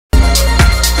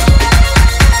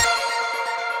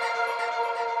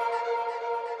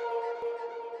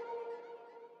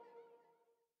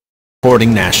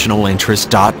supporting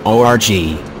nationalinterest.org.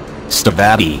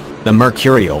 Stavatti, the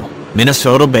mercurial,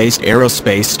 Minnesota-based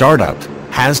aerospace startup,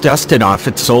 has dusted off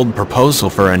its old proposal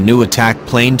for a new attack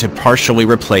plane to partially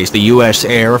replace the U.S.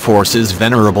 Air Force's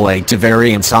venerable A-10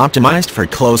 variants optimized for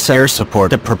close air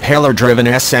support, the propeller-driven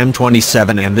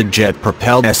SM-27 and the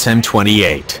jet-propelled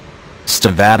SM-28.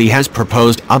 Stavatti has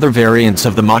proposed other variants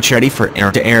of the Machete for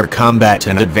air-to-air combat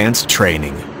and advanced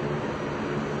training.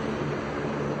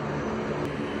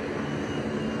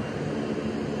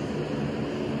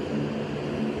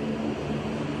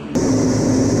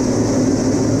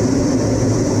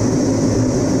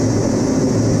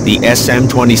 The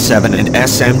SM-27 and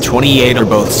SM-28 are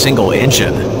both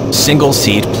single-engine,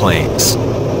 single-seat planes.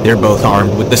 They're both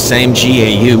armed with the same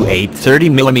GAU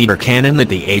 830mm cannon that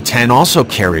the A-10 also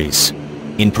carries.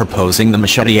 In proposing the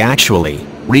Machete, actually,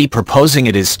 repurposing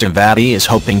it, is Stavatti is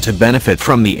hoping to benefit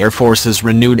from the Air Force's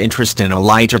renewed interest in a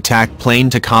light attack plane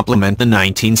to complement the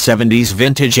 1970s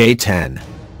vintage A-10.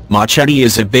 Machete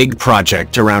is a big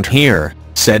project around here,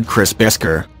 said Chris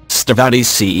Besker, Stavatti's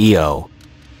CEO.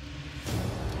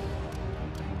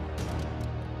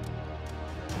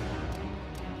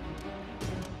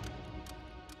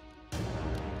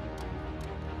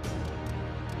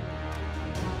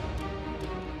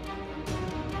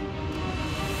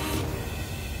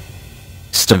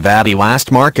 Stavatti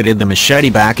last marketed the Machete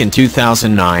back in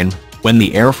 2009, when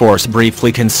the Air Force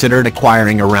briefly considered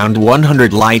acquiring around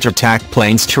 100 light attack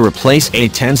planes to replace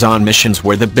A-10s on missions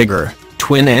where the bigger,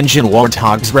 twin-engine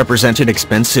Warthogs represented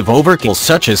expensive overkill,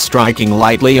 such as striking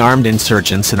lightly armed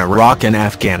insurgents in Iraq and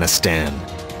Afghanistan.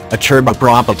 A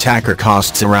turboprop attacker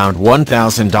costs around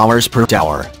 $1,000 per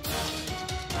hour.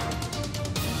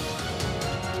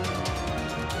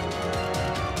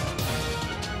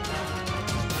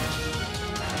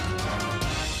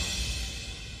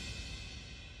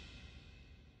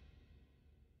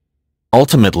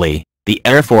 Ultimately, the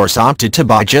Air Force opted to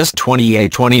buy just 20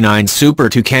 A-29 Super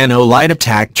Tucano light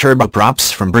attack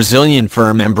turboprops from Brazilian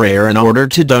firm Embraer in order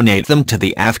to donate them to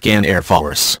the Afghan Air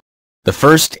Force. The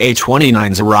first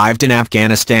A-29s arrived in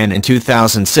Afghanistan in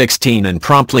 2016 and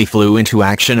promptly flew into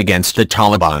action against the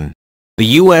Taliban.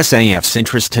 The USAF's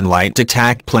interest in light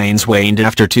attack planes waned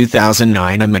after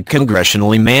 2009 amid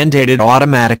congressionally mandated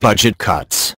automatic budget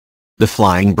cuts. The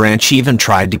flying branch even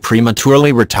tried to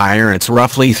prematurely retire its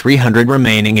roughly 300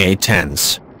 remaining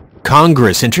A-10s.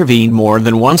 Congress intervened more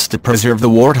than once to preserve the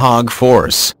Warthog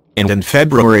force, and in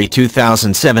February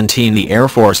 2017 the Air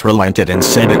Force relented and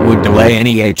said it would delay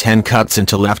any A-10 cuts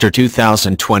until after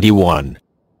 2021.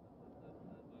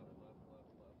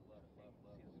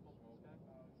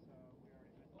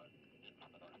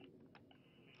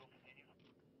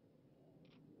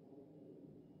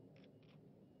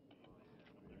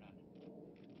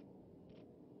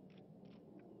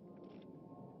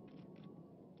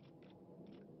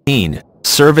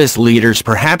 Service leaders,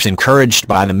 perhaps encouraged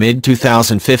by the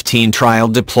mid-2015 trial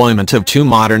deployment of two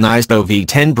modernized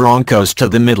OV-10 Broncos to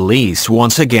the Middle East,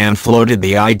 once again floated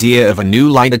the idea of a new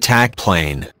light attack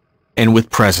plane. And with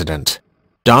President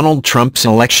Donald Trump's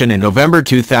election in November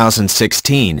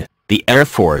 2016, the Air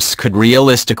Force could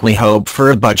realistically hope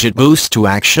for a budget boost to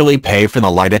actually pay for the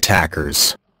light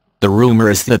attackers. The rumor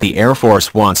is that the Air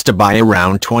Force wants to buy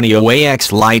around 20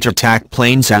 OAX light attack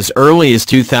planes as early as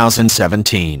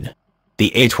 2017.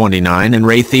 The A-29 and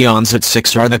Raytheon's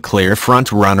A-6 are the clear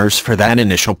front-runners for that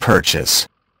initial purchase.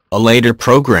 A later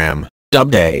program,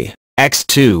 dubbed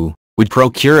A-X2, would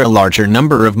procure a larger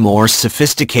number of more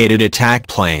sophisticated attack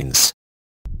planes.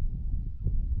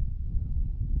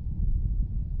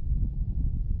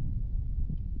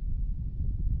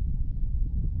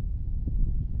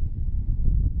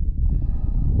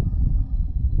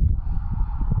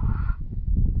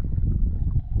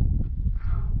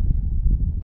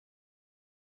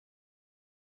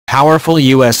 Powerful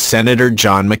U.S. Senator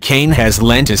John McCain has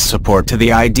lent his support to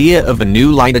the idea of a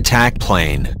new light attack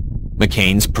plane.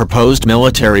 McCain's proposed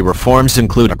military reforms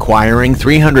include acquiring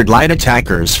 300 light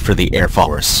attackers for the Air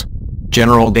Force.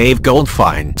 General Dave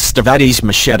Goldfein, Stavatti's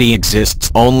Machete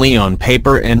exists only on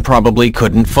paper and probably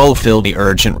couldn't fulfill the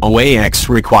urgent OAX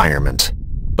requirement.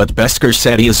 But Besker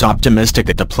said he is optimistic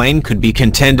that the plane could be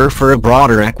contender for a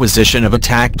broader acquisition of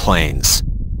attack planes.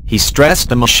 He stressed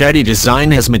the Machete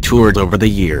design has matured over the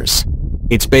years.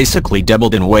 It's basically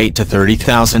doubled in weight to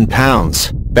 30,000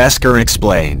 pounds, Besker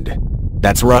explained.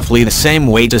 That's roughly the same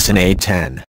weight as an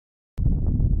A-10.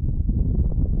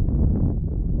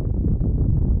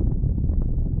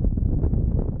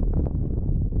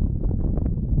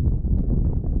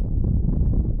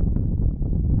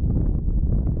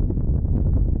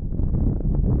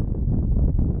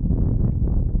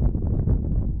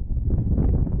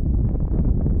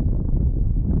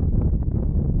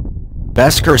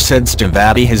 Besker said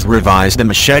Stavatti has revised the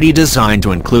Machete design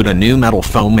to include a new metal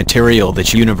foam material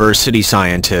that university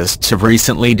scientists have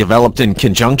recently developed in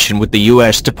conjunction with the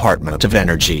U.S. Department of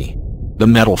Energy. The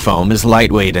metal foam is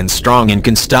lightweight and strong and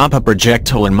can stop a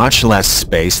projectile in much less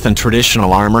space than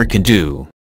traditional armor can do.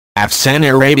 Afsan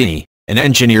Arabi, an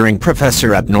engineering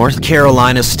professor at North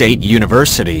Carolina State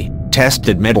University,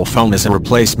 tested metal foam as a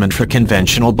replacement for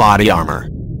conventional body armor.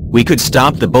 We could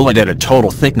stop the bullet at a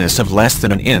total thickness of less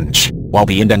than an inch, while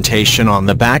the indentation on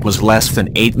the back was less than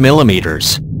 8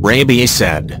 millimeters, Rabi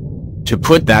said. To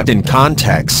put that in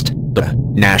context, the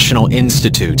National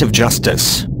Institute of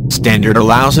Justice standard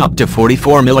allows up to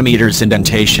 44 millimeters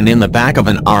indentation in the back of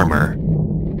an armor.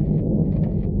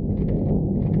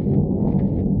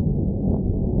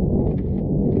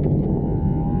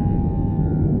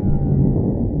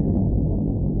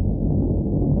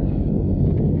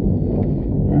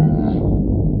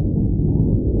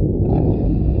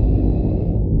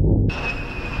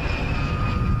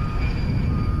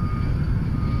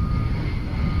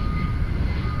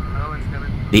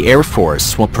 The Air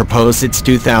Force will propose its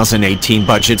 2018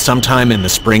 budget sometime in the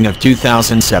spring of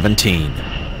 2017.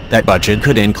 That budget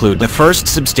could include the first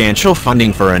substantial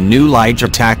funding for a new light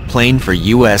attack plane for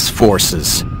U.S.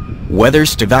 forces. Whether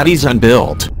Stavatti's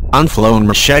unbuilt, unflown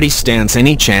Machete stands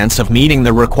any chance of meeting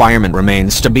the requirement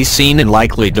remains to be seen and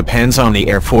likely depends on the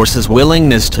Air Force's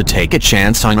willingness to take a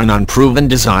chance on an unproven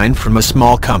design from a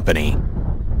small company.